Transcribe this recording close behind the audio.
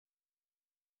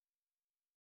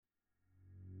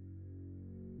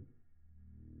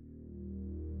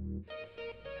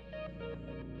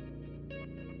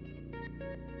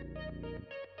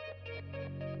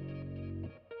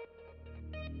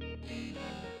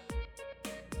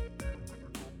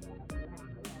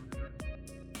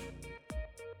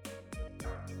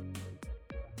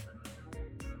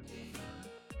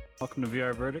Welcome to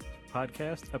VR Verdict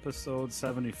Podcast, episode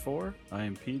 74. I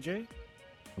am PJ.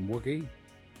 I'm Wookie.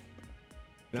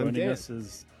 Joining us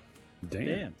is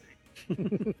Dan.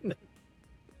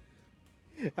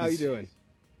 How you doing?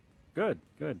 Good.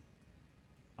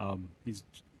 He's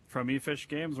from eFish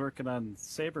Games, working on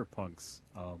Saber Punks.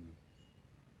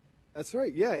 That's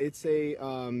right. Yeah, it's a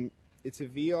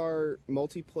VR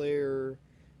multiplayer.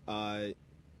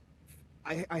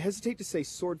 I hesitate to say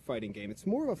sword fighting game. It's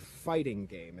more of a fighting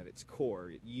game at its core.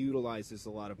 It utilizes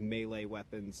a lot of melee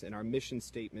weapons, and our mission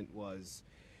statement was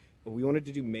we wanted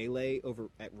to do melee over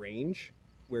at range,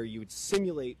 where you would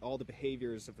simulate all the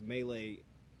behaviors of the melee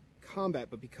combat,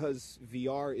 but because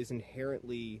VR is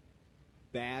inherently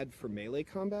bad for melee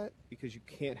combat, because you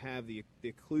can't have the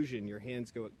occlusion, your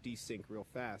hands go desync real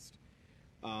fast,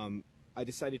 I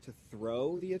decided to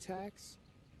throw the attacks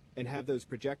and have those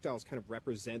projectiles kind of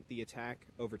represent the attack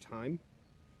over time.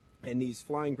 And these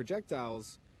flying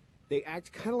projectiles, they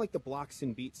act kind of like the blocks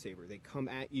in Beat Saber. They come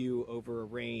at you over a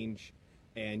range,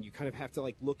 and you kind of have to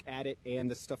like look at it and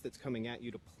the stuff that's coming at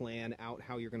you to plan out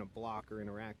how you're going to block or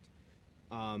interact.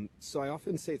 So I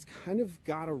often say it's kind of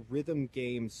got a rhythm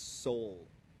game soul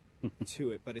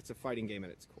to it, but it's a fighting game at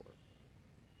its core.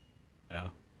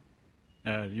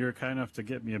 Yeah. You were kind enough to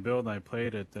get me a build, and I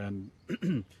played it, and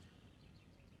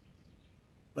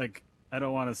like, I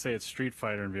don't want to say it's Street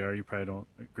Fighter in VR. You probably don't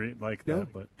agree like that,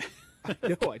 but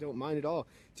no, I don't mind at all.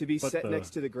 To be set next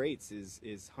to the greats is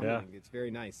humbling. Yeah. It's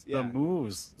very nice. Yeah. The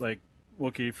moves, like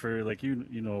Wookie, for like you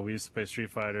know, we used to play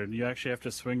Street Fighter, and you actually have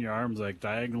to swing your arms like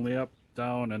diagonally up,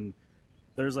 down, and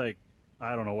there's like,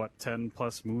 I don't know what, 10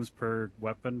 plus moves per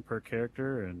weapon per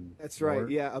character, and that's right.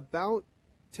 Yeah, about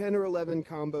 10 or 11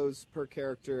 combos per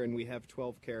character, and we have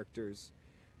 12 characters,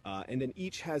 and then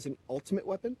each has an ultimate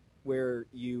weapon where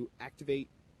you activate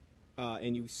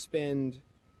and you spend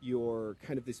your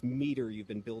kind of this meter you've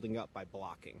been building up by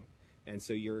blocking, and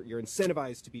so you're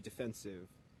incentivized to be defensive,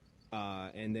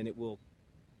 and then it will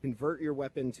convert your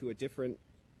weapon to a different,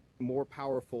 more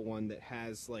powerful one that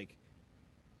has like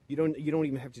you don't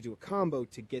even have to do a combo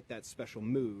to get that special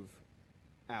move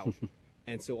out,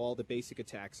 and so all the basic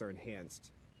attacks are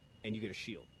enhanced, and you get a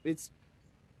shield. It's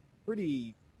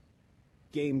pretty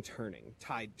game turning,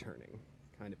 tide turning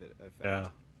kind of effect. Yeah.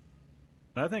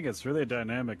 I think it's really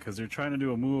dynamic because you're trying to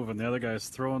do a move and the other guy's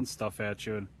throwing stuff at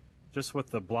you, and just with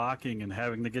the blocking and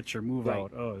having to get your move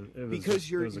out. Oh, it was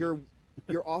because your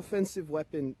offensive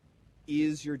weapon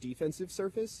is your defensive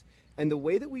surface, and the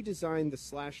way that we designed the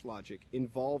slash logic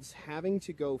involves having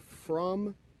to go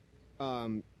from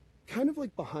kind of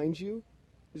like behind you.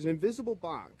 There's an invisible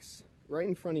box right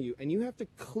in front of you, and you have to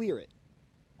clear it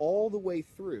all the way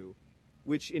through,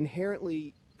 which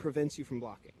inherently prevents you from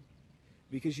blocking,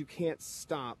 because you can't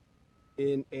stop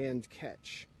in and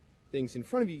catch things in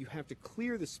front of you. You have to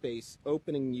clear the space,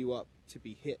 opening you up to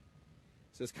be hit.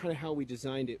 So that's kind of how we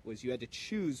designed it, was you had to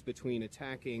choose between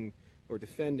attacking or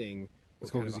defending, or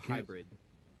kind of a hybrid.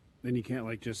 Then you can't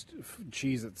like just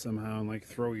cheese it somehow and like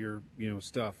throw your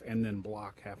stuff and then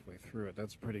block halfway through it.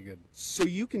 That's pretty good. So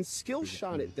you can skill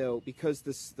shot it though, because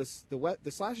the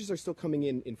slashes are still coming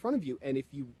in front of you, and if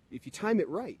you time it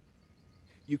right,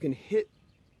 you can hit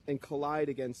and collide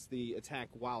against the attack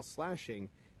while slashing,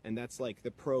 and that's like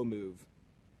the pro move,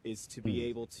 is to be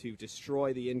able to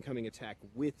destroy the incoming attack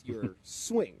with your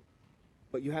swing,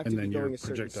 but you have to be going a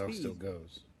certain speed. And then your projectile still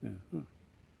goes. Yeah. Huh.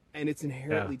 And it's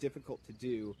inherently difficult to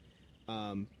do,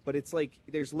 but it's like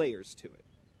there's layers to it.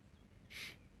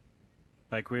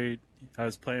 Like I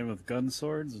was playing with gun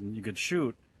swords, and you could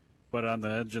shoot, but on the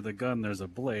edge of the gun there's a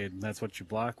blade, and that's what you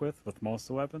block with most of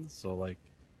the weapons. So like,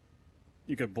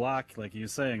 you could block, like you were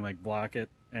saying, like block it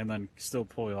and then still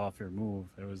pull off your move.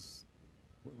 It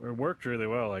worked really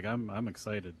well. Like I'm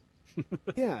excited.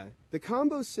 Yeah, the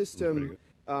combo system.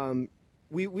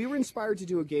 We were inspired to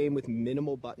do a game with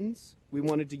minimal buttons. We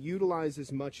wanted to utilize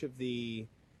as much of the,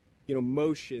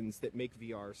 motions that make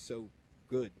VR so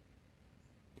good.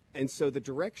 And so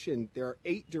there are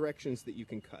 8 directions that you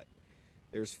can cut.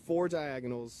 There's 4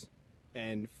 diagonals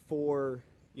and 4,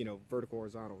 vertical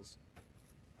horizontals.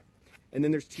 And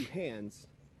then there's 2 hands,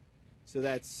 so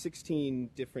that's 16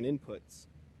 different inputs,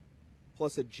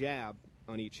 plus a jab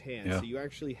on each hand. Yeah. So you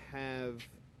actually have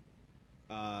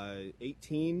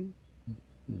 18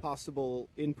 possible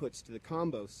inputs to the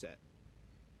combo set.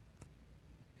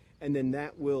 And then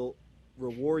that will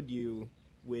reward you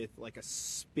with like a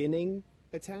spinning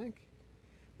attack,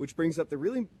 which brings up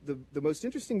the most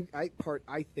interesting part,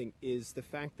 I think, is the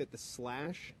fact that the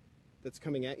slash that's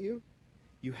coming at you,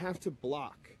 you have to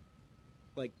block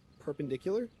like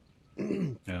perpendicular.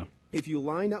 Yeah. If you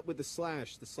line up with the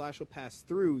slash will pass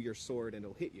through your sword and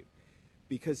it'll hit you.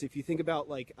 Because if you think about,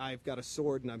 like, I've got a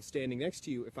sword and I'm standing next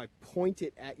to you, if I point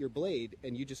it at your blade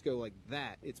and you just go like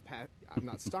that, I'm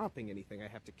not stopping anything. I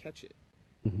have to catch it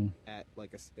at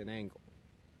like an angle.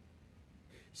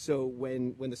 So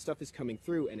when the stuff is coming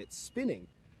through and it's spinning,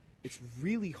 it's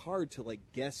really hard to like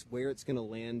guess where it's going to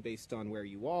land based on where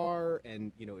you are,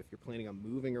 and you know, if you're planning on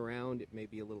moving around, it may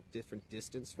be a little different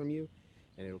distance from you,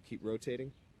 and it'll keep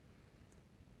rotating.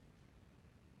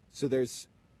 So there's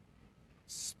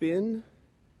spin,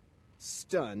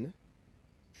 stun,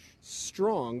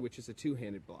 strong, which is a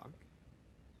two-handed block,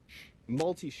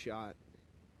 multi-shot,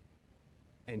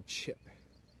 and chip.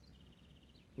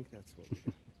 I think that's what we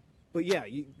got. But yeah,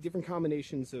 different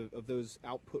combinations of those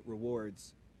output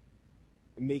rewards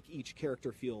make each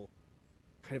character feel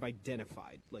kind of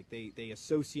identified. Like they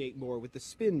associate more with the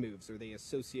spin moves, or they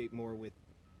associate more with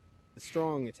the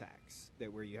strong attacks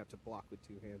where you have to block with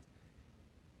two hands.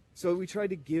 So we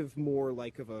tried to give more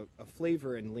like of a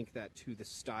flavor and link that to the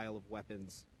style of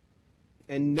weapons.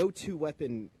 And no two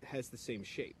weapon has the same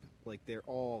shape. Like they're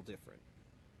all different,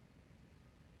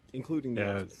 including the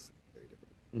ultimates. Very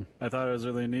different. I thought it was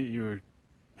really neat. You were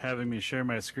having me share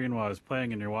my screen while I was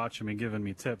playing, and you're watching me, giving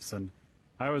me tips, and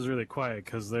I was really quiet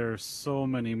because there's so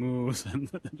many moves and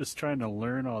just trying to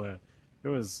learn all that.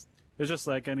 It's just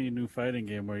like any new fighting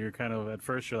game where you're kind of, at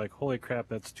first you're like, holy crap,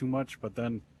 that's too much, but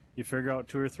then you figure out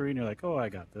two or three and you're like, oh, I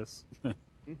got this. And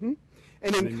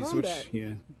in combat,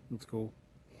 yeah, that's cool.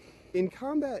 In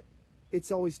combat,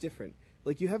 it's always different.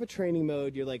 Like you have a training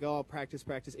mode, you're like, oh, practice,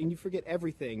 and you forget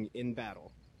everything in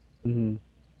battle. And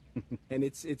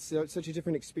it's such a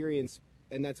different experience,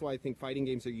 and that's why I think fighting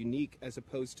games are unique as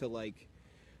opposed to like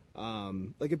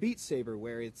a Beat Saber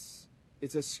where it's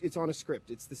on a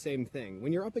script. It's the same thing.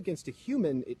 When you're up against a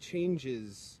human, it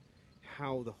changes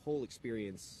how the whole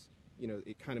experience, you know,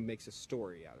 it kind of makes a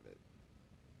story out of it.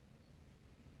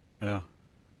 Yeah.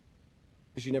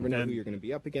 Because you never know who you're going to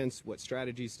be up against, what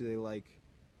strategies do they like.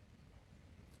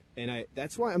 And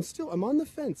that's why I'm on the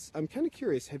fence. I'm kind of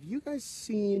curious. Have you guys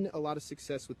seen a lot of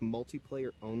success with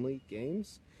multiplayer-only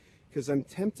games? Because I'm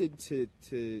tempted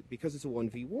to, because it's a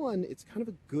 1v1, it's kind of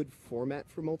a good format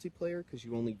for multiplayer because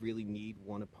you only really need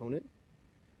one opponent.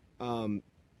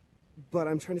 But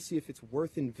I'm trying to see if it's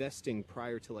worth investing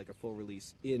prior to like a full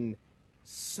release in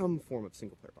some form of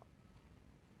single-player bot.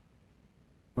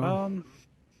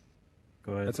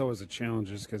 Go ahead. That's always a challenge,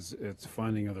 just because it's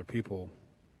finding other people.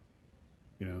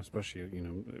 You know, especially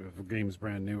if a game's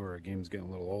brand new or a game's getting a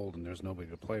little old and there's nobody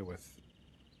to play with.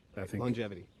 I think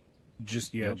Longevity.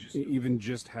 Even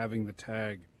just having the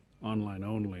tag online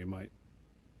only might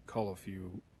call a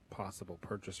few possible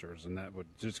purchasers, and that would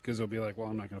just because they'll be like, well,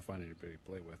 I'm not going to find anybody to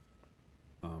play with.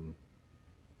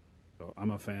 So I'm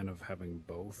a fan of having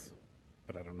both,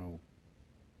 but I don't know.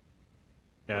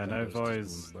 Yeah, and I've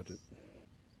always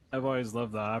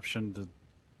loved the option to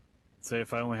say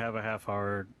if I only have a half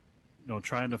hour,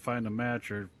 trying to find a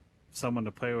match or someone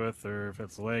to play with, or if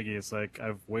it's laggy, it's like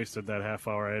I've wasted that half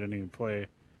hour I didn't even play.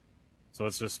 So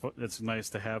it's nice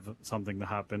to have something to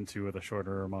hop into with a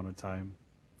shorter amount of time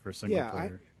for single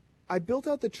player. I built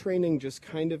out the training just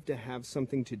kind of to have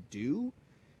something to do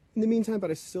in the meantime, but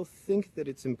I still think that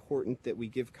it's important that we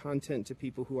give content to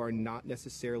people who are not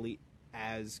necessarily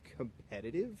as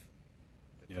competitive.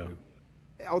 Yeah.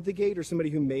 Out the gate, or somebody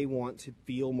who may want to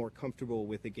feel more comfortable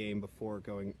with the game before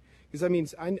going.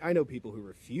 Because I know people who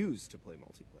refuse to play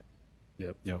multiplayer.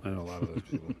 Yep. I know a lot of those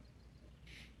people.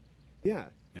 Yeah.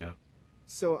 Yeah.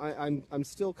 So I'm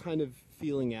still kind of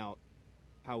feeling out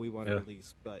how we want to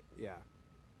release, but yeah.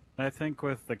 I think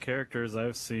with the characters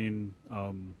I've seen,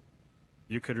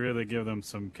 you could really give them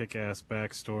some kick-ass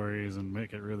backstories and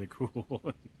make it really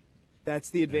cool. That's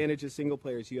the advantage of single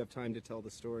players. You have time to tell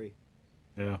the story.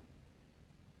 Yeah.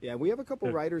 Yeah, we have a couple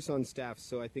writers on staff,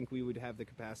 so I think we would have the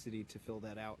capacity to fill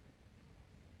that out.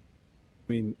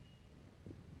 I mean,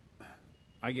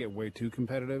 I get way too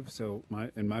competitive, so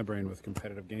in my brain with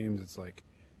competitive games, it's like,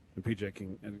 and PJ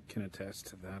can attest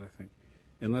to that, I think.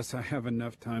 Unless I have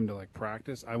enough time to like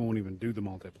practice, I won't even do the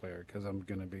multiplayer because I'm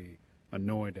going to be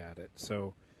annoyed at it.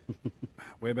 So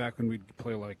way back when we'd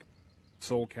play like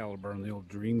Soul Calibur on the old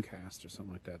Dreamcast or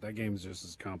something like that, that game's just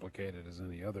as complicated as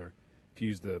any other. If you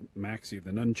use the Maxi,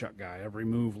 the nunchuck guy, every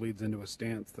move leads into a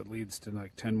stance that leads to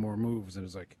like 10 more moves, and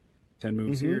it's like 10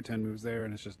 moves here, 10 moves there,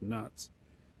 and it's just nuts.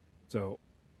 So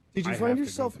did you find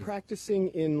yourself practicing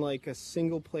in like a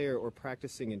single player or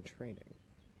practicing in training?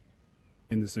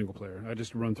 In the single player, I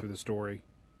just run through the story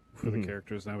for the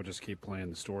characters, and I would just keep playing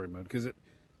the story mode because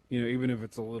You know, even if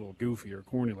it's a little goofy or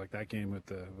corny, like that game with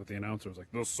the announcer was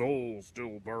like, the soul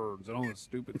still burns and all this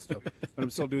stupid stuff. But I'm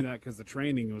still doing that because the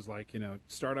training was like, you know,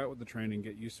 start out with the training,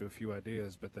 get used to a few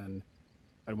ideas, but then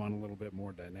I want a little bit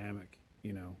more dynamic,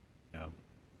 you know. Yeah.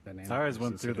 Dynamic. I always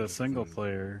went through the single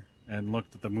player and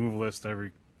looked at the move list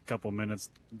every couple minutes.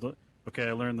 Okay,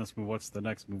 I learned this move. What's the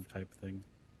next move type thing?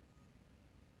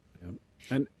 Yeah.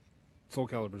 And Soul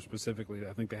Calibur specifically,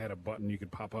 I think they had a button you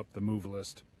could pop up the move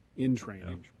list in training.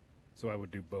 Yeah. So I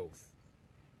would do both.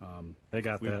 They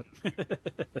got that.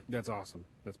 That's awesome.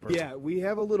 That's perfect. Yeah, we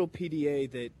have a little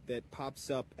PDA that pops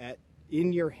up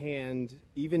in your hand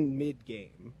even mid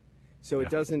game, so it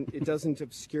doesn't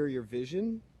obscure your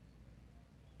vision.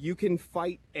 You can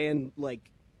fight and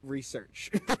like research.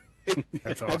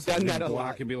 That's awesome. I've done that a block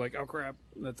lot. and be like, oh crap.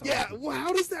 That's Yeah, awesome. well,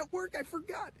 how does that work? I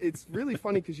forgot. It's really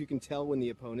funny because you can tell when the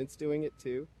opponent's doing it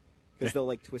too, because they'll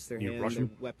like twist their You hand, rush their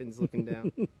 'em? weapons looking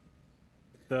down.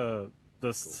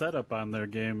 The setup on their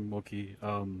game, Wookie,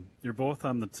 you're both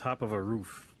on the top of a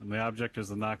roof, and the object is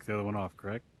to knock the other one off,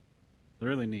 correct?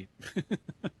 Really neat.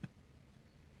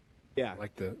 Yeah,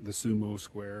 Like the sumo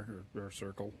square or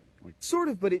circle. Like, sort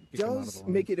of, but it Kick 'em out of does the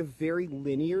line. make it a very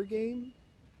linear game,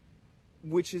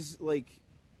 which is like,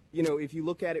 you know, if you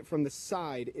look at it from the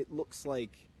side, it looks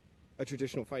like a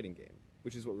traditional fighting game,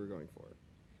 which is what we're going for,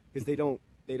 because they don't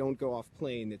go off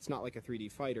plane. It's not like a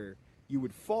 3D fighter. You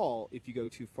would fall if you go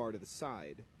too far to the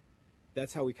side.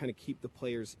 That's how we kind of keep the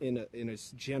players in a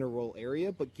general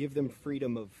area, but give them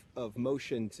freedom of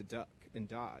motion to duck and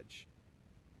dodge.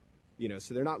 You know,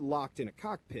 so they're not locked in a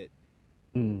cockpit,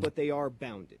 but they are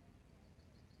bounded.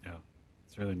 Yeah,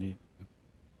 it's really neat.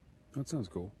 that sounds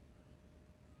cool.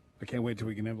 I can't wait till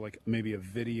we can have like maybe a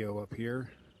video up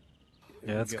here. If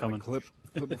Yeah, we it's get, coming. Like,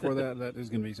 clip before that. That is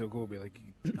going to be so cool. Be like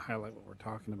highlight what we're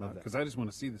talking about that. because I just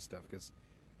want to see this stuff because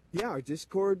Yeah, our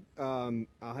Discord, I'll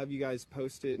have you guys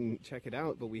post it and check it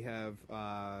out, but we have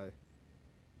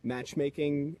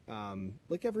matchmaking.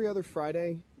 Like every other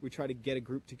Friday, we try to get a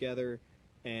group together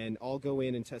and all go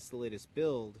in and test the latest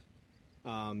build.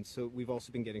 So we've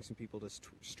also been getting some people to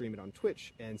stream it on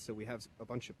Twitch, and so we have a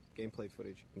bunch of gameplay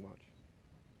footage you can watch.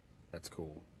 that's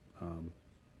cool.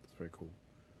 That's very cool.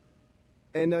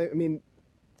 And I mean,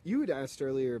 you had asked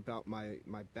earlier about my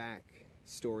back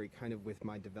story kind of with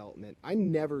my development. I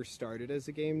never started as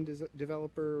a game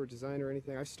developer or designer or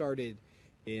anything. I started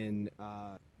in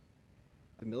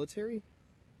the military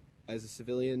as a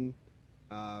civilian,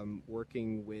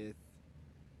 working with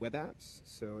web apps.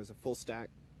 So as a full stack,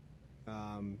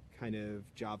 kind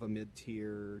of Java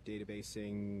mid-tier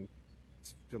databasing,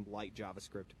 some light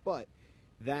JavaScript. But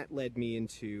that led me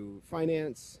into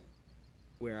finance,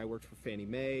 where I worked for Fannie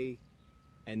Mae,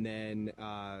 and then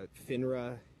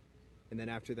FINRA. And then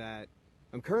after that,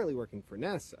 I'm currently working for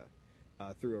NASA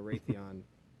through a Raytheon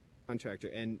contractor.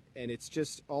 And it's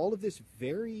just all of this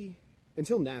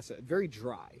until NASA, very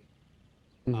dry.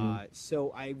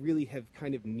 So I really have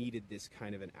kind of needed this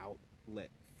kind of an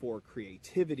outlet for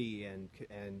creativity and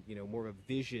you know, more of a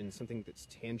vision, something that's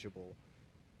tangible.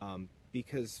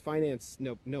 Because finance,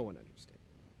 no one understands.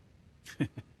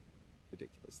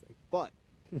 Ridiculous thing. But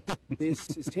this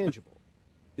is tangible.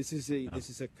 This is a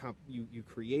you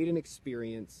create an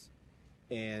experience,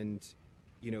 and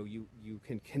you know you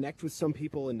can connect with some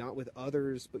people and not with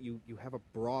others, but you have a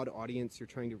broad audience you're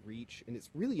trying to reach, and it's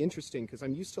really interesting because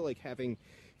I'm used to like having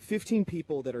 15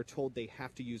 people that are told they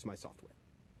have to use my software,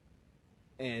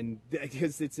 and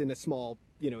because it's in a small,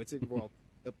 you know, it's a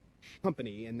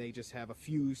company, and they just have a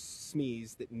few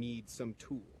SMEs that need some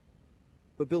tool.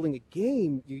 But building a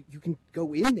game, you can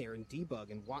go in there and debug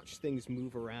and watch things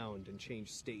move around and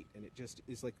change state, and it just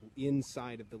is like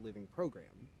inside of the living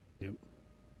program. Yep.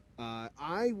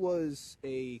 I was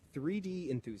a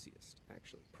 3D enthusiast,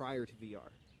 actually, prior to VR.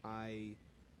 I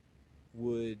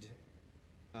would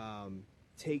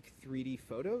take 3D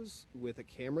photos with a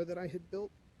camera that I had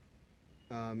built.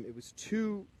 It was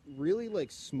two really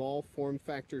like small form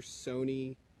factor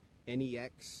Sony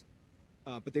NEX,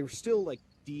 but they were still like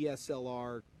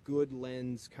DSLR, good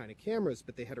lens kind of cameras,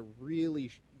 but they had a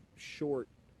really short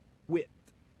width.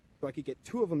 So I could get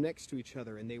two of them next to each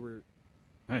other, and they were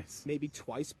Nice. maybe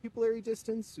twice pupillary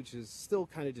distance, which is still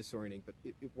kind of disorienting, but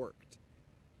it worked.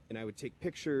 And I would take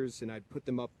pictures, and I'd put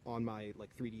them up on my like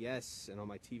 3DS and on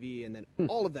my TV, and then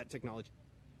all of that technology.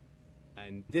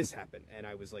 And this happened, and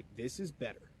I was like, this is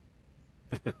better.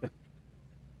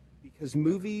 Because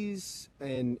movies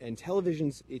and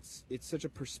televisions, it's such a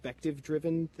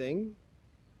perspective-driven thing.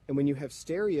 And when you have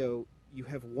stereo, you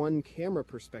have one camera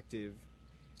perspective.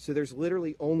 So there's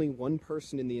literally only one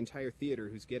person in the entire theater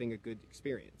who's getting a good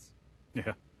experience.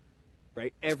 Yeah.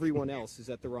 Right? Everyone else is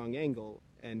at the wrong angle.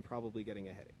 and probably getting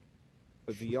a headache.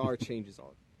 But VR changes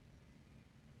all.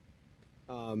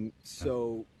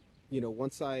 So,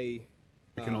 once I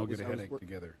We can all get was- a I was headache wor-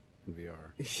 together in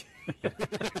VR.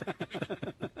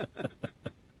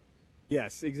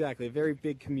 Yes, exactly. A very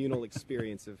big communal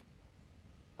experience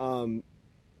of,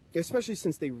 especially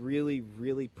since they really,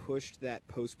 really pushed that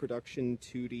post-production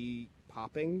 2D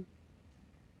popping,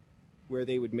 where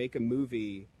they would make a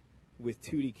movie with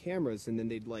 2D cameras and then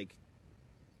they'd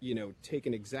take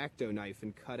an X-Acto knife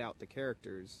and cut out the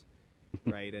characters,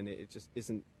 right? And it just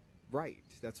isn't right.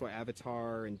 That's why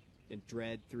Avatar and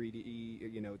Dread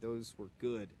 3D, those were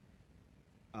good.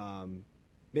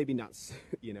 Maybe not,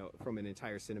 from an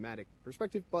entire cinematic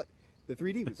perspective, but the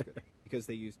 3D was good because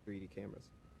they used 3D cameras.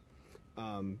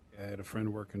 I had a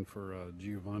friend working for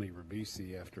Giovanni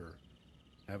Ribisi after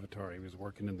Avatar. He was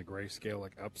working in the grayscale,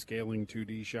 like upscaling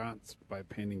 2D shots by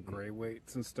painting gray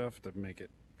weights and stuff to make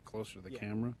it closer to the Yeah.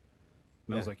 camera.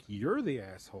 And I was Yeah. like, "You're the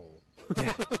asshole."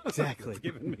 Yeah, exactly. It's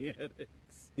giving me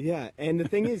headaches. Yeah, and the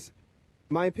thing is,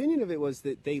 my opinion of it was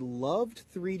that they loved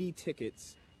 3D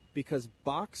tickets because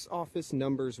box office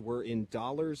numbers were in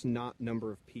dollars, not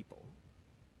number of people.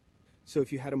 So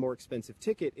if you had a more expensive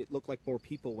ticket, it looked like more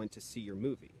people went to see your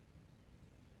movie.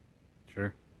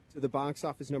 Sure. So the box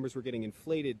office numbers were getting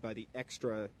inflated by the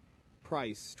extra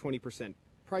price, 20%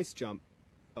 price jump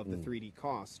of the 3D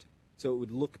cost. So it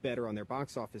would look better on their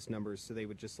box office numbers, so they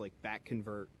would just back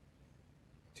convert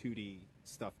 2D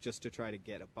stuff just to try to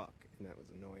get a buck, and that was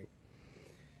annoying.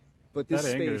 But this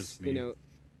That angers space, me.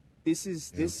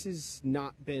 this has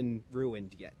not been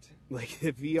ruined yet. Like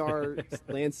the VR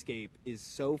landscape is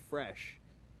so fresh.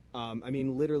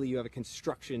 Literally, you have a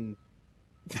construction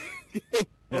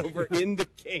over in the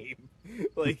game.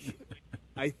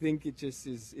 I think it just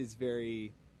is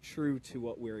very true to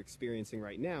what we're experiencing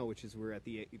right now, which is we're at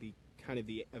the kind of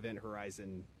the event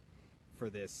horizon for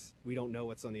this. We don't know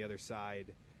what's on the other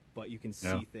side, but you can see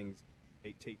Yeah. things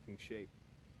taking shape.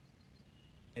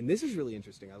 And this is really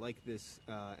interesting. I like this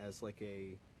as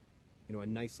a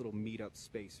nice little meetup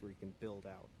space where you can build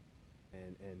out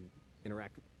and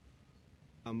interact.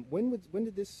 When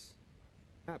did this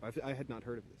happen? I had not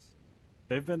heard of this.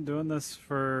 They've been doing this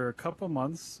for a couple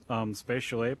months.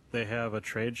 Spatial Ape, they have a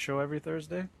trade show every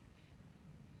Thursday.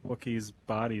 Wookiee's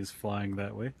body's flying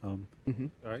that way. All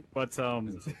right. But I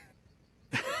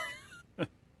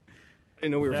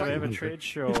didn't know we were yeah, they have fighting. a trade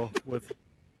show with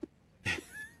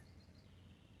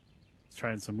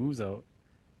trying some moves out.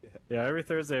 Yeah, every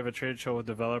Thursday I have a trade show with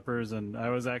developers, and I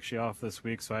was actually off this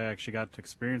week, so I actually got to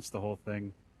experience the whole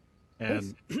thing.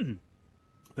 And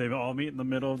they all meet in the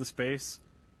middle of the space,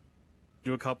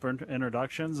 do a couple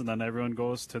introductions, and then everyone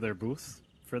goes to their booth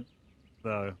for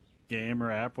the game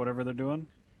or app, whatever they're doing.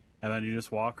 And then you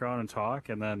just walk around and talk.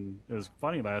 And then it was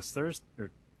funny last Thursday,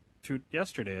 or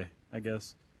yesterday, I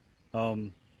guess.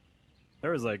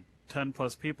 There was 10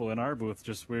 plus people in our booth.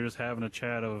 We were just having a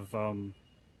chat of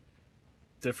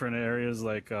different areas,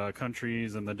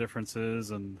 countries and the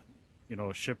differences, and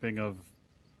shipping of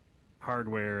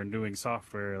hardware and doing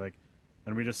software.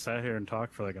 And we just sat here and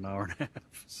talked for an hour and a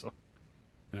half. So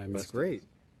And I That's missed it. great.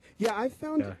 Yeah, I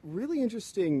found Yeah. really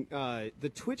interesting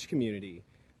the Twitch community.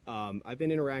 I've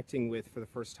been interacting with for the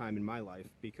first time in my life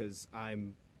because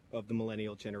I'm of the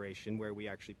millennial generation where we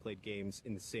actually played games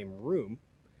in the same room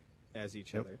as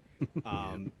each other.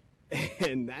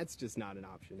 And that's just not an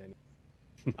option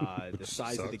anymore. The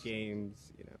size of the Sucks.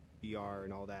 games, VR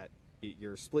and all that,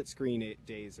 your split screen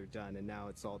days are done, and now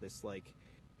it's all this kind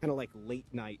of late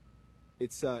night.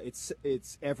 It's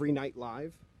every night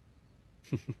live.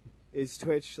 Is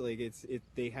Twitch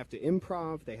they have to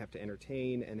improv, they have to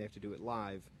entertain, and they have to do it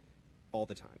live all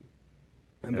the time.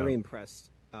 I'm very Yeah.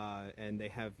 impressed, and they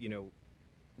have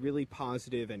really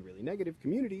positive and really negative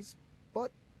communities,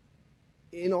 but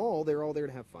in all, they're all there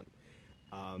to have fun.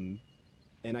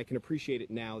 And I can appreciate it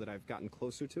now that I've gotten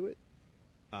closer to it,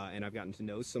 and I've gotten to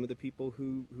know some of the people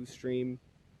who stream,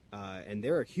 and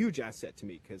they're a huge asset to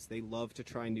me because they love to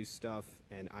try new stuff,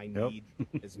 and I need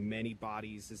as many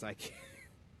bodies as I can.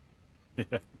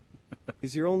 yeah.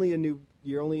 Because you're only a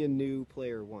new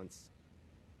player once.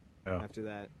 Yeah. After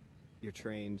that, you're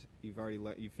trained. You've already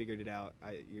you figured it out.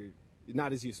 You're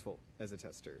not as useful as a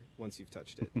tester once you've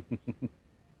touched it.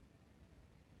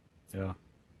 Yeah.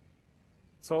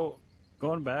 So,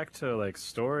 going back to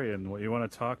story and what you want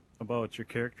to talk about your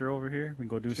character over here, we can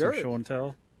go do Sure. some show and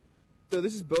tell. So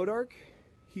this is Bodark.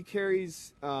 He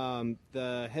carries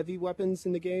the heavy weapons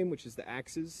in the game, which is the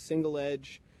axes, single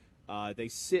edge. They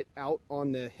sit out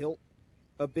on the hilt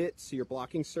a bit, so your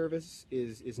blocking service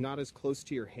is not as close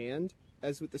to your hand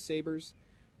as with the sabers.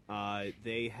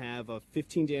 They have a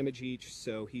 15 damage each,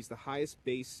 so he's the highest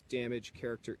base damage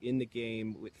character in the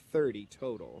game with 30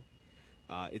 total.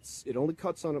 It only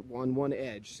cuts on one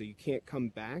edge, so you can't come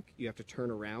back. You have to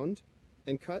turn around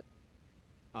and cut.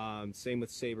 Same with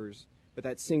sabers, but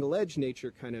that single edge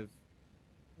nature kind of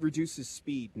reduces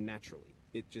speed naturally.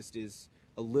 It just is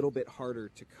a little bit harder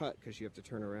to cut because you have to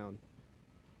turn around.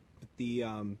 But the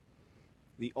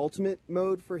ultimate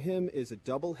mode for him is a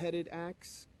double-headed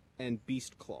axe and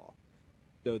beast claw.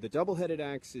 So the double-headed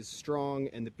axe is strong,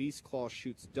 and the beast claw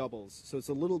shoots doubles. So it's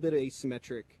a little bit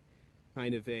asymmetric,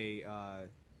 kind of a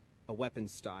weapon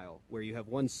style where you have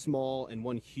one small and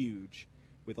one huge,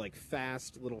 with like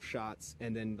fast little shots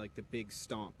and then like the big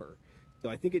stomper. So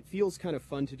I think it feels kind of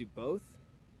fun to do both.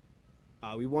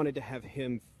 We wanted to have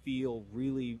him feel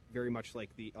really very much like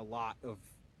a lot of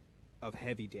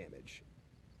heavy damage.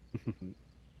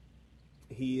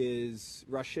 He is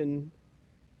Russian.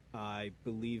 I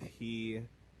believe he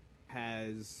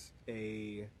has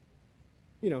a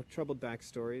troubled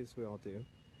backstory, as we all do.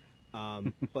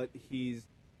 But he's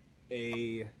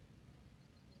I'm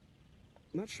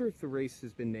not sure if the race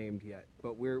has been named yet,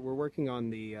 but we're working on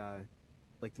the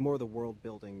more of the world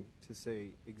building to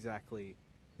say exactly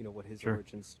what his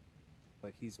origins.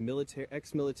 But he's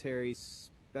ex-military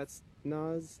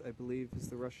Spetsnaz, I believe, is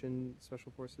the Russian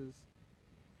special forces.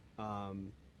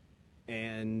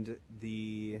 And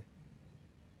the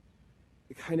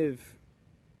kind of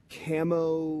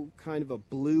camo, kind of a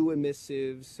blue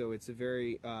emissive, so it's a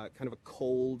very kind of a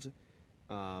cold,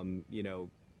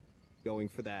 going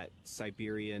for that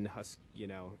Siberian husk,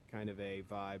 kind of a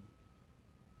vibe.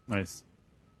 Nice.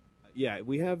 Yeah,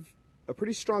 we have a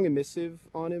pretty strong emissive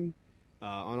on him,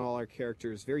 on all our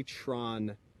characters. Very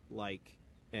Tron-like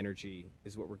energy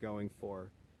is what we're going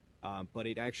for, but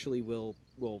it actually will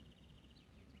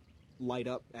light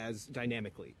up as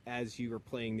dynamically as you are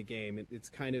playing the game. It's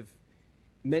kind of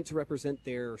meant to represent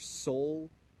their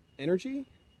soul energy.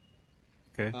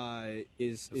 Okay.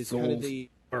 Is kind of the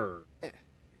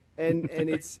and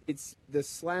it's the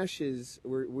slashes.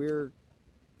 We're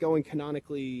going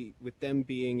canonically with them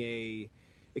being a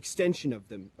extension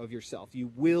of yourself.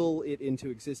 You will it into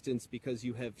existence because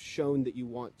you have shown that you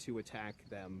want to attack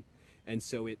them, and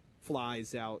so it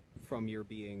flies out from your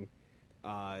being.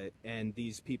 And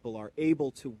these people are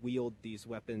able to wield these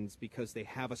weapons because they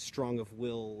have a strong of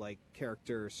will, like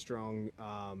character, strong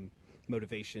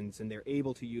motivations, and they're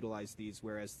able to utilize these,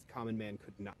 whereas the common man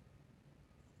could not.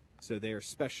 So they're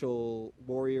special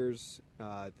warriors,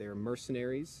 they're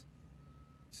mercenaries,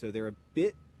 so they're a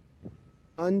bit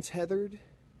untethered,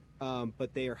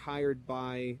 but they are hired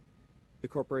by the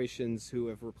corporations who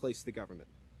have replaced the government.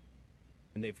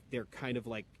 And they're kind of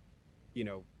like,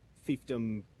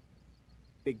 fiefdom.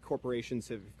 Big corporations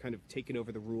have kind of taken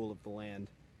over the rule of the land,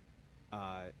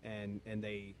 and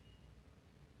they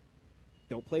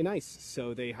don't play nice,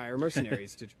 so they hire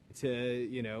mercenaries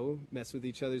to mess with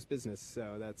each other's business.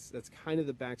 So that's kind of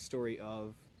the backstory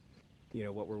of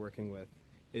what we're working with.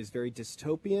 Is very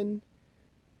dystopian,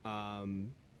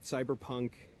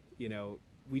 cyberpunk.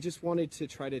 We just wanted to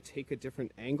try to take a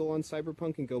different angle on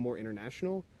cyberpunk and go more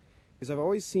international, because I've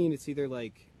always seen it's either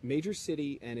like major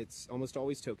city and it's almost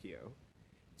always Tokyo.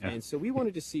 Yeah. And so we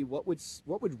wanted to see what would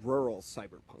rural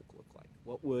cyberpunk look like.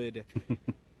 What would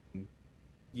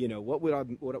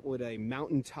what would a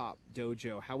mountaintop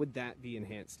dojo? How would that be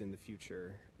enhanced in the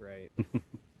future? Right.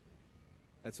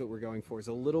 That's what we're going for. Is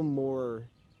a little more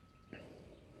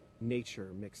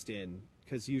nature mixed in,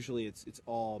 because usually it's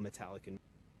all metallic and.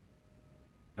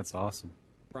 That's awesome.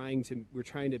 We're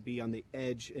trying to be on the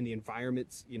edge, and the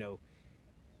environment's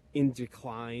in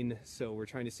decline, so we're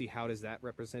trying to see how does that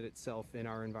represent itself in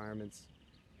our environments.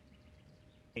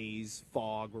 Haze,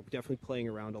 fog, we're definitely playing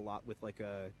around a lot with like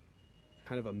a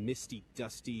kind of a misty,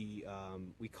 dusty,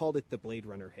 we called it the Blade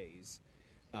Runner haze,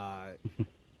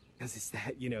 because it's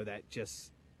that, that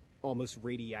just almost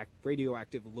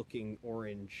radioactive looking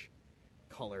orange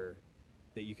color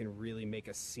that you can really make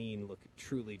a scene look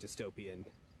truly dystopian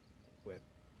with.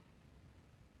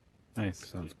 Nice.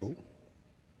 Sounds cool.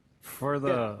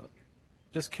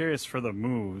 Just curious for the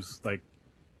moves, like,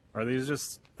 are these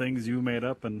just things you made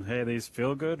up and, hey, these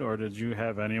feel good? Or did you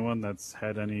have anyone that's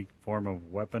had any form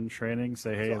of weapon training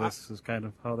say, hey, this is kind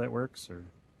of how that works? Or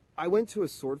I went to a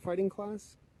sword fighting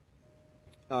class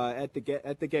at the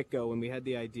get-go. When we had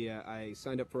the idea, I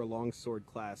signed up for a long sword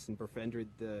class and befriended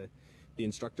the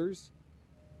instructors.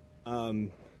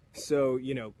 So,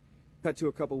 cut to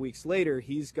a couple weeks later,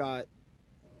 he's got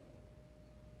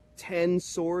 10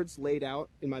 swords laid out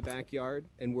in my backyard,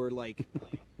 and we're like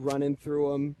running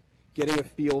through them, getting a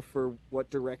feel for what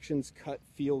directions cut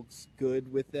feels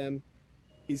good with them.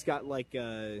 He's got like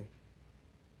a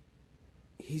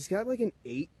he's got like an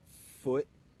 8-foot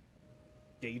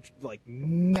like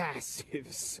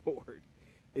massive sword.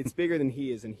 It's bigger than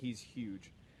he is, and he's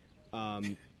huge. But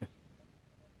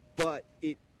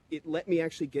it let me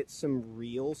actually get some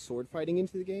real sword fighting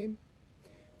into the game.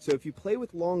 So if you play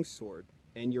with longsword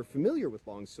and you're familiar with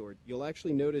longsword, you'll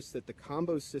actually notice that the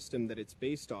combo system that it's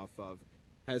based off of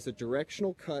has a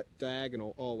directional cut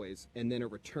diagonal always, and then a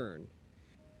return.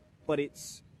 But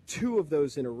it's 2 of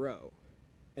those in a row.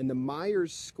 And the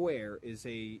Myers square is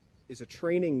a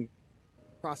training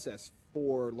process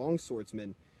for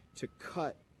longswordsmen to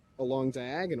cut along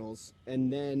diagonals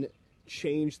and then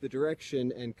change the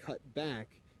direction and cut back.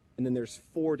 And then there's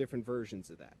 4 different versions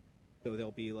of that. So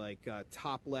there'll be like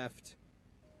top left,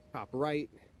 top right,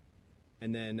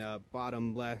 and then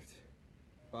bottom left,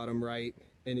 bottom right,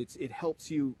 and it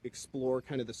helps you explore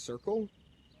kind of the circle.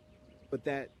 But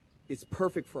that it's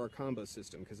perfect for our combo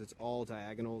system because it's all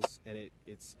diagonals and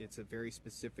it's a very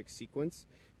specific sequence.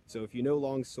 So if you know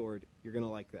longsword, you're gonna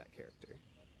like that character.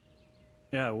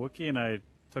 Yeah, Wookiee and I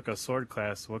took a sword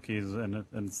class, Wookiees, and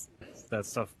that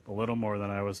stuff a little more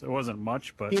than I was. It wasn't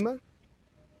much, but Hima?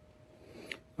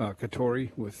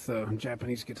 Katori with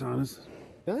Japanese katanas.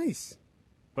 Nice.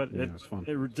 but Yeah, it was fun.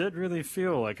 it did really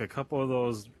feel like a couple of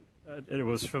those. It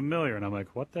was familiar, and I'm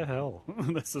like, what the hell?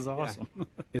 This is awesome.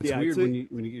 It's Yeah, weird so- when you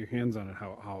get your hands on it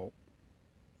how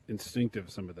instinctive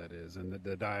some of that is, and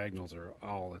the diagonals are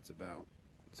all it's about.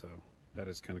 So that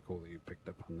is kind of cool that you picked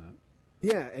up on that.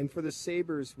 Yeah, and for the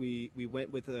sabers, we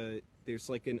went with there's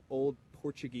like an old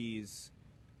Portuguese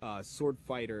sword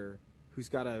fighter who's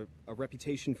got a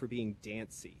reputation for being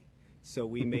dancy. So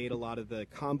we made a lot of the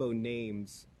combo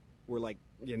names were like,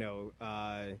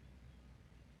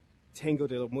 Tango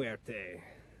de la Muerte,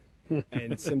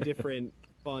 and some different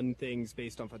fun things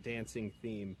based off a dancing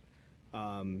theme.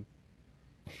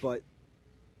 But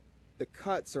the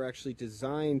cuts are actually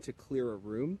designed to clear a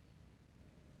room.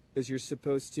 Because you're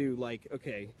supposed to, like,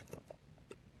 okay,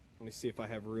 let me see if I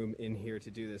have room in here to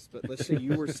do this. But let's say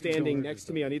you were standing next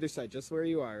to me on either side, just where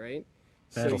you are, right?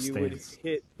 Battle So you would stance.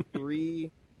 hit 3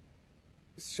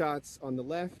 shots on the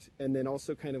left, and then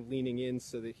also kind of leaning in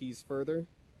so that he's further.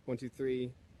 1, 2,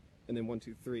 3, and then 1,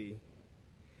 2, 3.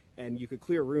 And you could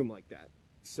clear a room like that.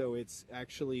 So it's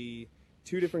actually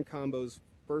 2 different combos.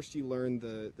 First you learn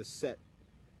the set,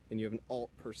 and you have an alt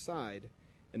per side.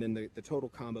 And then the total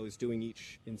combo is doing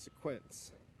each in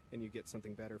sequence. And you get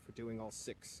something better for doing all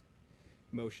 6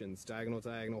 motions. Diagonal,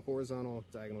 diagonal, horizontal,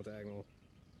 diagonal, diagonal,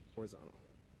 horizontal.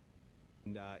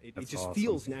 And it That's just awesome.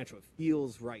 feels natural. It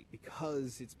feels right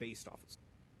because it's based off of...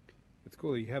 It's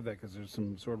cool that you have that because there's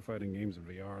some sword fighting games in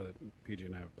VR that PJ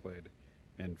and I have played.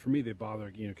 And for me, they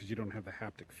bother, because you don't have the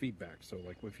haptic feedback. So,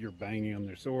 like, if you're banging on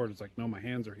their sword, it's like, no, my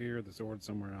hands are here, the sword's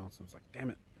somewhere else. And it's like, damn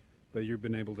it. But you've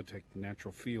been able to take the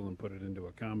natural feel and put it into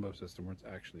a combo system where it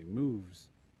actually moves,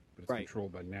 but it's Right.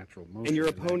 controlled by natural motion. And your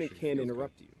it opponent actually can't feels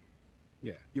interrupt good. you.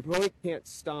 Yeah. Your opponent can't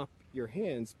stop your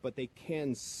hands, but they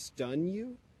can stun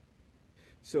you.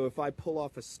 So if I pull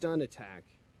off a stun attack,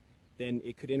 then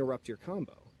it could interrupt your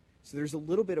combo. So there's a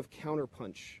little bit of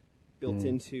counterpunch built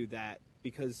into that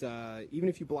because even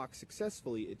if you block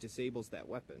successfully, it disables that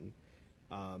weapon.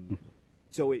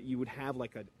 So you would have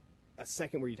like a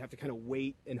second where you'd have to kind of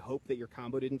wait and hope that your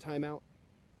combo didn't time out.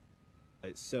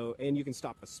 And you can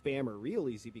stop a spammer real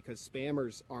easy because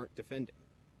spammers aren't defending.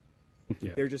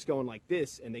 Yeah. They're just going like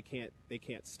this, and they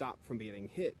can't stop from getting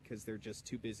hit because they're just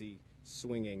too busy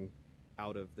swinging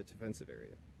out of the defensive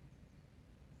area.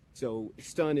 So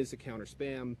stun is a counter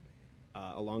spam,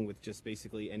 along with just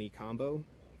basically any combo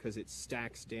because it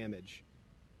stacks damage,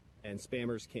 and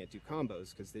spammers can't do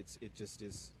combos because it just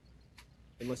is,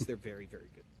 unless they're very very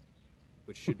good,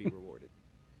 which should be rewarded.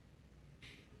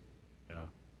 Yeah,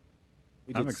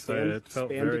 We I'm did excited. It felt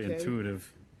very decay.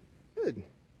 intuitive. Good.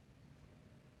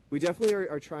 We definitely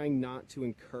are trying not to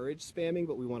encourage spamming,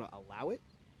 but we want to allow it.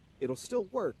 It'll still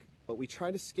work, but we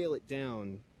try to scale it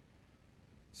down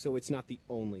so it's not the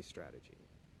only strategy.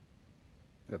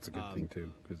 That's a good thing,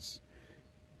 too, because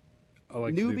I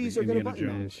like Newbies the are going to Indiana button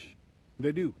Jones. mash.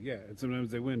 They do, yeah. And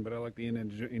sometimes they win, but I like the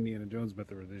Indiana Jones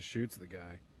method where this shoots the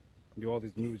guy. You do all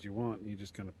these moves you want, and you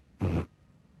just kind of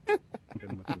get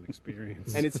him with an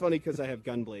experience. And it's funny because I have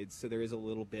gun blades, so there is a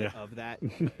little bit Yeah. of that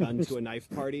gun to a knife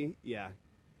party. Yeah.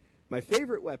 My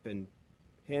favorite weapon,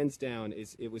 hands down,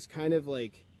 it was kind of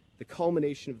like the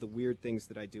culmination of the weird things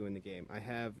that I do in the game. I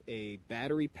have a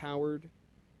battery-powered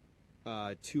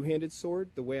two-handed sword.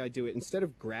 The way I do it, instead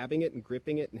of grabbing it and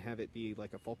gripping it and have it be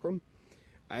like a fulcrum,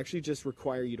 I actually just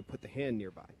require you to put the hand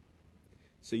nearby.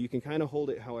 So you can kind of hold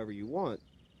it however you want,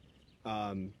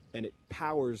 and it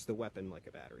powers the weapon like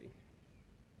a battery.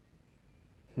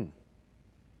 So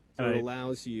And it I-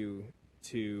 allows you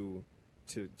to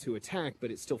attack,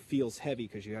 but it still feels heavy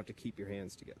because you have to keep your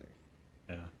hands together.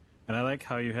 Yeah. And I like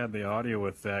how you had the audio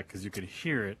with that because you could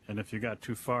hear it, and if you got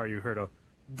too far, you heard a,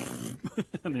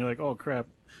 and you're like, "Oh crap!"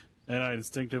 And I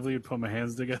instinctively would put my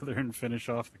hands together and finish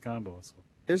off the combo. So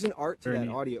There's an art to Very that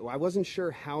neat. audio. I wasn't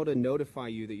sure how to notify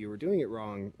you that you were doing it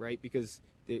wrong, right? Because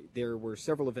there were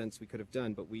several events we could have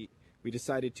done, but we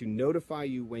decided to notify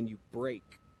you when you break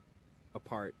a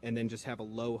part and then just have a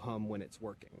low hum when it's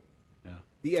working. yeah,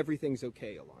 The everything's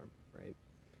okay alarm, right?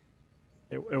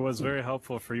 it was very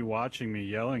helpful for you watching me,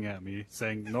 yelling at me,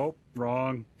 saying, "Nope,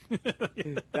 wrong."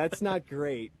 That's not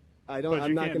great. But I'm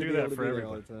you not can't going to do be that able to for be there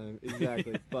all the time.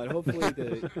 Exactly. But hopefully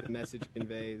the message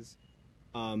conveys.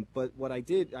 But what I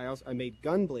did, I made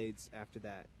gun blades after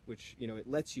that, which it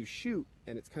lets you shoot,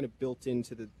 and it's kind of built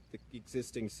into the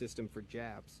existing system for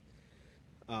jabs.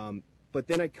 But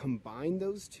then I combined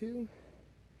those two,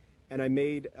 and I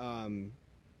made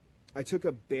I took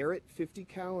a Barrett 50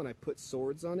 cal and I put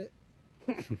swords on it.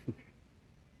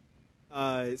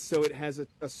 So it has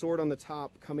a sword on the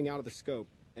top coming out of the scope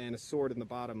and a sword in the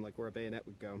bottom, like where a bayonet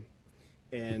would go.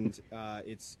 And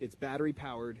it's battery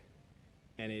powered,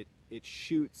 and it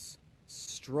shoots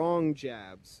strong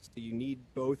jabs. So you need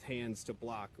both hands to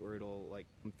block, or it'll like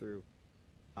come through.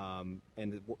 And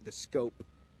the scope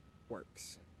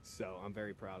works. So I'm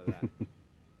very proud of that.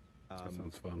 That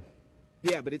sounds fun.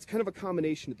 Yeah, but it's kind of a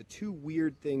combination of the two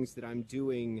weird things that I'm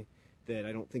doing that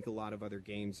I don't think a lot of other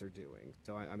games are doing.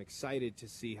 So I'm excited to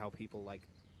see how people like.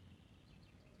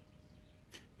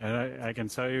 And I can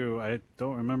tell you, I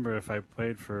don't remember if I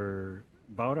played for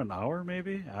about an hour,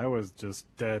 maybe. I was just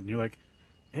dead. And you're like,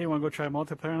 "Hey, you want to go try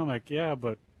multiplayer?" And I'm like, "Yeah,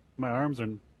 but my arms are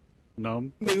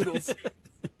numb." Noodles.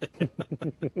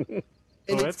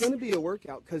 And Oh, it's going to be a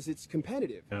workout because it's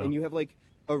competitive, Yeah. and you have like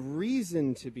a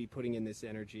reason to be putting in this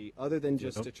energy other than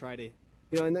just Yep. to try to,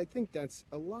 and I think that's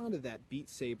a lot of that Beat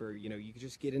Saber. You can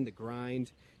just get in the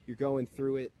grind, you're going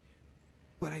through it,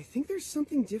 but I think there's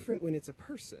something different when it's a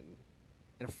person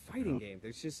in a fighting game.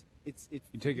 There's just it.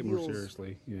 You take it more feels-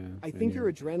 seriously, yeah. I and think your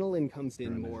you're- adrenaline comes in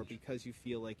you're on more edge. because you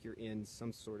feel like you're in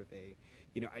some sort of a,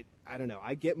 I don't know.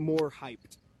 I get more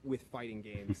hyped with fighting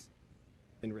games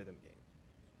than rhythm games.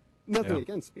 Nothing Yeah.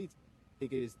 against Speed. I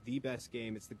think it is the best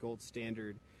game. It's the gold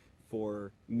standard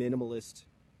for minimalist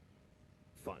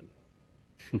fun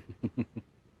in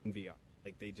VR.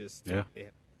 Like they just Yeah. they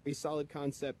have a very solid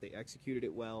concept. They executed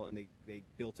it well, and they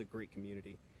built a great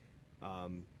community.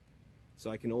 So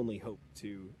I can only hope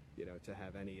to to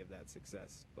have any of that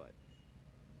success. But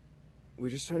we're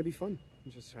just trying to be fun.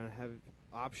 We're just trying to have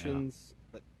options,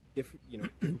 but different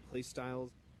different play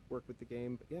styles work with the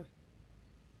game. But yeah.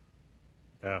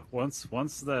 Yeah, once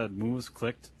the moves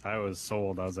clicked, I was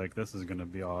sold. I was like, "This is gonna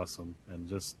be awesome,"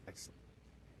 and Excellent.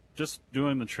 just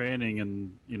doing the training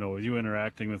and you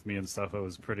interacting with me and stuff, it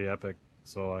was pretty epic.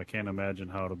 So I can't imagine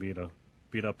how it'll be to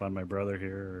beat up on my brother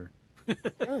here.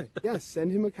 Yeah,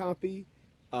 send him a copy.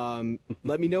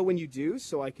 Let me know when you do,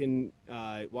 so I can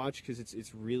watch, because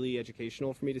it's really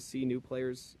educational for me to see new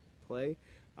players play.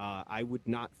 I would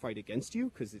not fight against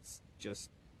you because it's just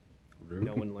Rude.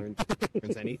 no one learns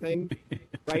anything,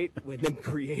 right? When the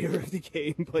creator of the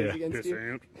game plays Yeah, against Yes, you,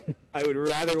 and- I would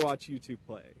rather watch you two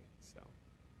play. So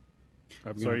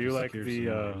I'm So gonna are you have to like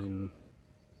secure the,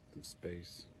 some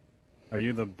space? Are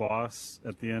you the boss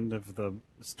at the end of the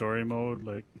story mode?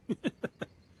 Like,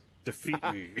 defeat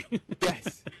me.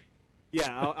 yes,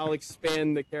 yeah, I'll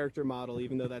expand the character model,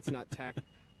 even though that's not tack.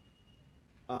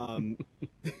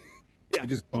 Yeah, You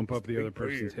just bump up the other Speak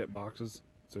person's weird. hitboxes,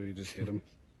 so you just hit them.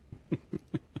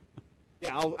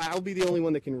 yeah, I'll be the only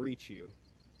one that can reach you.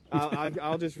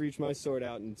 I'll just reach my sword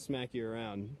out and smack you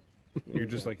around. You're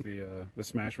just like the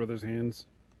Smash Brothers hands.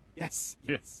 Yes.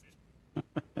 Yes.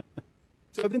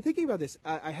 So I've been thinking about this.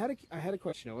 I had a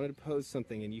question. I wanted to pose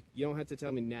something, and you don't have to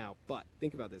tell me now, but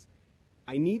think about this.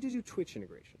 I need to do Twitch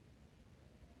integration.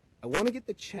 I want to get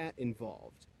the chat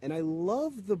involved, and I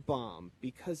love the bomb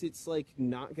because it's like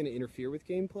not going to interfere with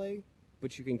gameplay,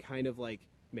 but you can kind of like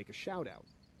make a shout out.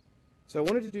 So I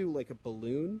wanted to do like a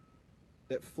balloon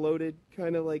that floated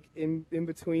kind of like in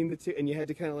between the two, and you had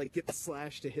to kind of like get the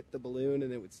slash to hit the balloon,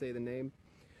 and it would say the name.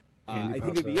 Candy I think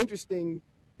pops it'd be out. interesting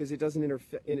because it doesn't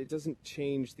interfere and it doesn't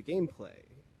change the gameplay,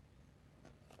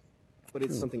 but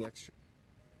it's something extra.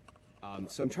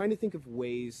 So I'm trying to think of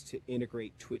ways to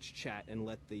integrate Twitch chat and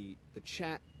let the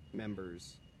chat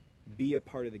members be a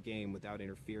part of the game without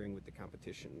interfering with the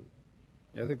competition.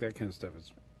 Yeah, I think that kind of stuff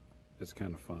is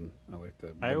kind of fun. I like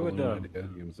the I would, balloon idea.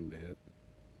 Give them some to hit.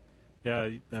 Yeah,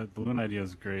 that balloon idea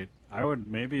is great. I would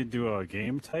maybe do a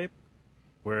game type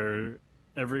where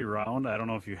every round, I don't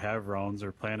know if you have rounds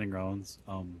or planning rounds,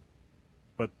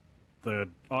 but the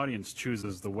audience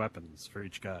chooses the weapons for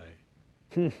each guy.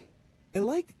 I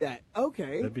like that.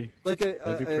 Okay. That'd be Like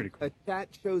that'd be pretty cool. a chat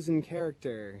chosen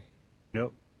character.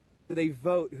 Yep. They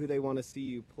vote who they want to see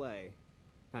you play.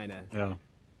 Kind of. Yeah.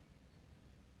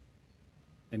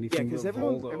 Anything because but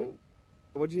everyone. Voldo.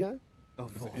 What'd you have? Oh,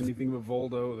 Is it anything but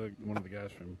Voldo, one of the guys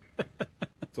from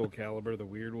Soul Calibur, the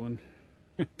weird one.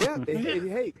 Yeah.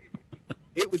 Hey,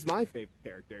 it was my favorite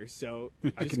character, so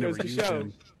I just can goes never to use show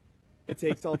him. it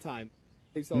takes all time.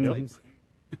 Takes all Yep. types.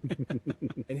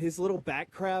 And his little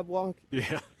back crab walk.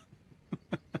 Yeah.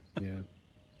 Yeah.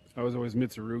 I was always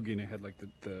Mitsurugi, and I had like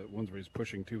the ones where he's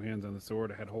pushing two hands on the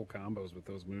sword. I had whole combos with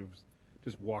those moves.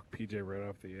 Just walk PJ right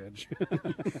off the edge.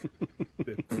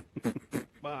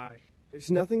 Bye.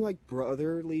 There's nothing like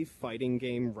brotherly fighting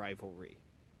game rivalry.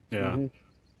 Yeah.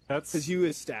 That's Because you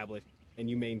establish and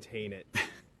you maintain it.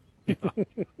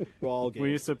 Through all games.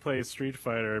 we used to play Street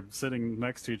Fighter sitting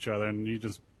next to each other, and you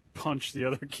just punch the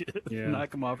other kid, Yeah.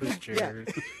 knock him off his chair.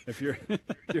 If you're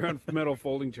on metal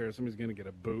folding chair, somebody's gonna get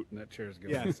a boot, and that chair's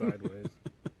going Yeah. sideways.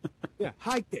 Yeah,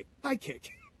 high kick, high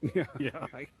kick. Yeah. Yeah.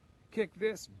 Kick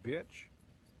this, bitch.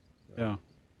 Yeah.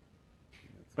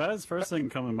 That is first thing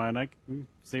come to mind. I can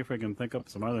see if we can think up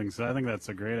some other things. I think that's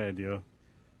a great idea.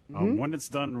 When it's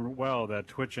done well, that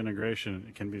Twitch integration,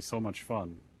 it can be so much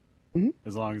fun.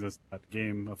 As long as it's not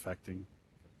game affecting.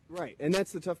 Right, and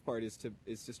that's the tough part is to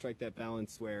strike that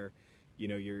balance where,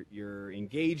 you're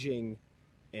engaging,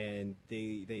 and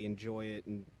they enjoy it,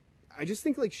 and I just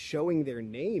think like showing their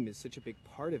name is such a big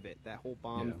part of it. That whole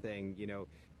bomb Yeah. thing,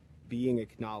 being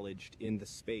acknowledged in the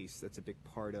space. That's a big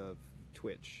part of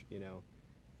Twitch.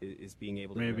 Is being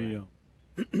able to Maybe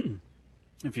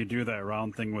if you do that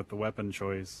round thing with the weapon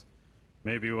choice,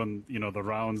 maybe when the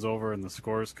round's over and the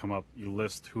scores come up, you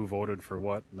list who voted for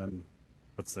what, and then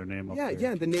puts their name up there.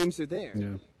 Yeah, the names are there.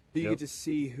 Yeah. So you Yep. get to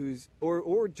see who's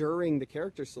or during the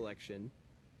character selection,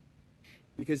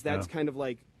 because that's Yeah. kind of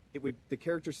like the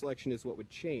character selection is what would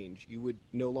change. You would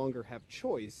no longer have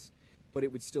choice, but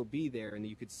it would still be there, and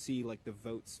you could see like the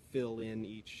votes fill in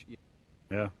each.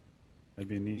 Yeah, that'd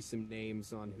be neat. Some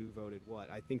names on who voted what.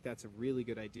 I think that's a really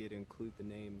good idea to include the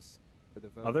names for the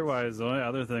votes. Otherwise, the only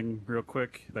other thing, real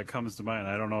quick, that comes to mind,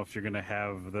 I don't know if you're going to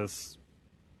have this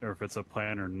or if it's a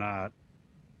plan or not,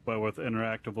 but with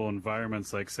interactable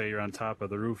environments, like say you're on top of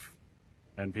the roof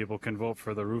and people can vote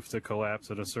for the roof to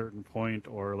collapse at a certain point,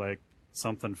 or like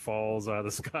something falls out of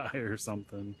the sky or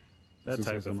something. That Seems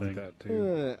like type of something thing. like that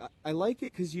too. I like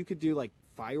it because you could do like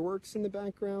fireworks in the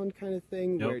background kind of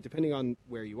thing, Yep. where depending on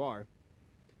where you are,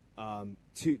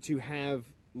 to have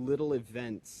little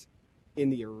events in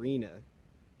the arena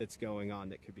that's going on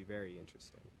that could be very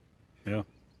interesting. Yeah.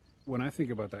 When I think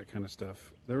about that kind of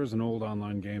stuff, there was an old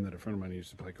online game that a friend of mine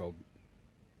used to play called,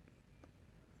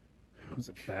 was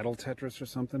it Battle Tetris or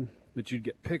something? That you'd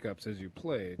get pickups as you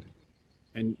played,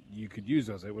 and you could use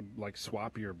those. It would like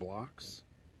swap your blocks.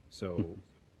 So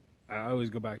I always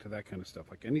go back to that kind of stuff.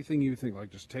 Like anything you think, like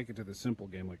just take it to the simple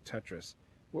game like Tetris.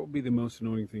 What would be the most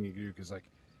annoying thing you could do? Because like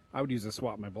I would use to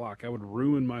swap my block. I would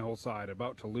ruin my whole side,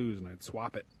 about to lose, and I'd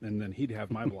swap it, and then he'd have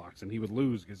my blocks, and he would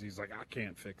lose because he's like, I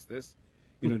can't fix this.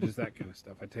 Just that kind of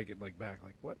stuff. I take it like back,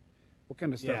 like what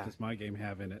kind of stuff Yeah. does my game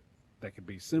have in it that could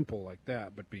be simple like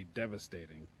that, but be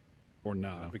devastating, or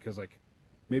not? Yeah. Because like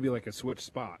maybe like a switch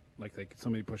spot, like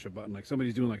somebody push a button, like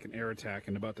somebody's doing like an air attack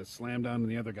and about to slam down on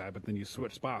the other guy, but then you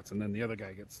switch spots, and then the other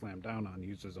guy gets slammed down on,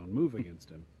 uses his own move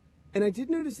against him. And I did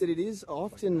notice that it is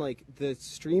often like the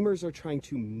streamers are trying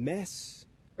to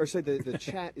the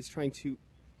chat is trying to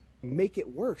make it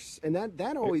worse, and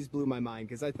that always blew my mind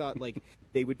because I thought like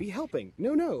they would be helping.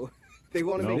 No, they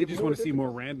want to No. make They it just more want to see difficult.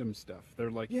 more random stuff.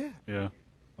 They're like, Yeah, Yeah.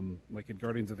 like in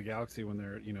Guardians of the Galaxy when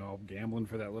they're all gambling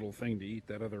for that little thing to eat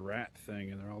that other rat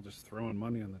thing, and they're all just throwing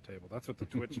money on the table. That's what the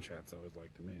Twitch chats always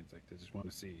like to me. It's like they just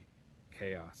want to see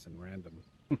chaos and random.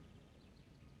 well,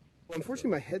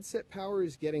 unfortunately, my headset power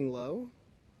is getting low,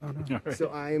 Oh no! All right. so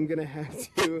I am gonna have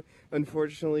to,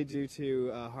 unfortunately, due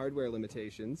to hardware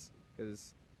limitations,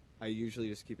 because I usually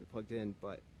just keep it plugged in.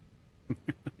 But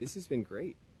this has been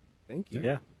great. Thank you.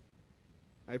 Yeah.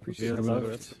 I appreciate Yeah, it. I love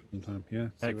it. Sometime, yeah.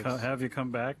 Hey, have you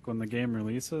come back when the game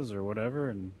releases or whatever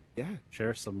and Yeah.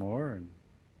 share some more? And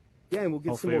Yeah, and we'll get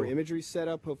Hopefully some more we'll- imagery set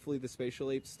up. Hopefully, the spatial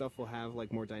ape stuff will have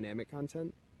like more dynamic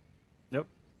content. Yep.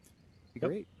 Be Yep.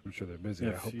 great. I'm sure they're busy. I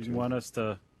If hope you to. want us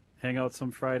to hang out some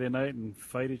Friday night and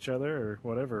fight each other or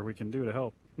whatever, we can do to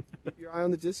help. Keep your eye on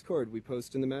the Discord. We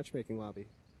post in the matchmaking lobby,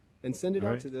 and send it All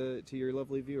out right. to your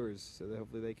lovely viewers so that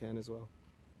hopefully they can as well.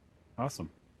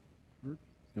 Awesome. And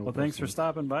Well, thanks for post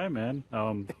stopping by, man.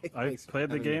 I Thanks for played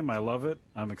the having me. game. I love it.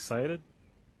 I'm excited.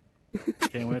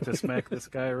 Can't wait to smack this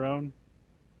guy around.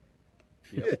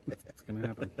 some- Yep, it's gonna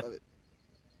happen. Love it.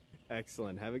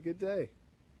 Excellent. Have a good day.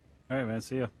 All right, man.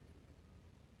 See ya.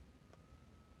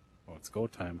 Oh, it's go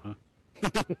time, huh?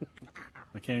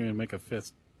 I can't even make a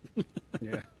fist.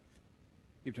 Yeah.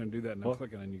 Keep trying to do that, and I'm Well-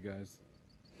 clicking on you guys.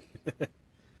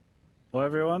 Well,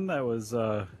 everyone, that was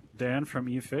Dan from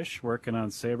eFish working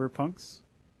on Saber Punks.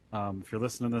 If you're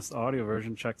listening to this audio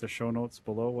version, check the show notes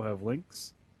below. We'll have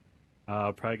links.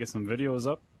 I'll probably get some videos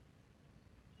up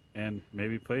and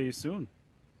maybe play you soon.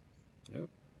 Yep.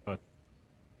 But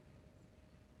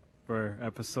for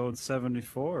episode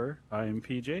 74, I am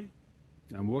PJ,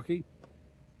 I'm Wookie.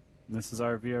 and this is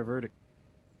our VR Verdict.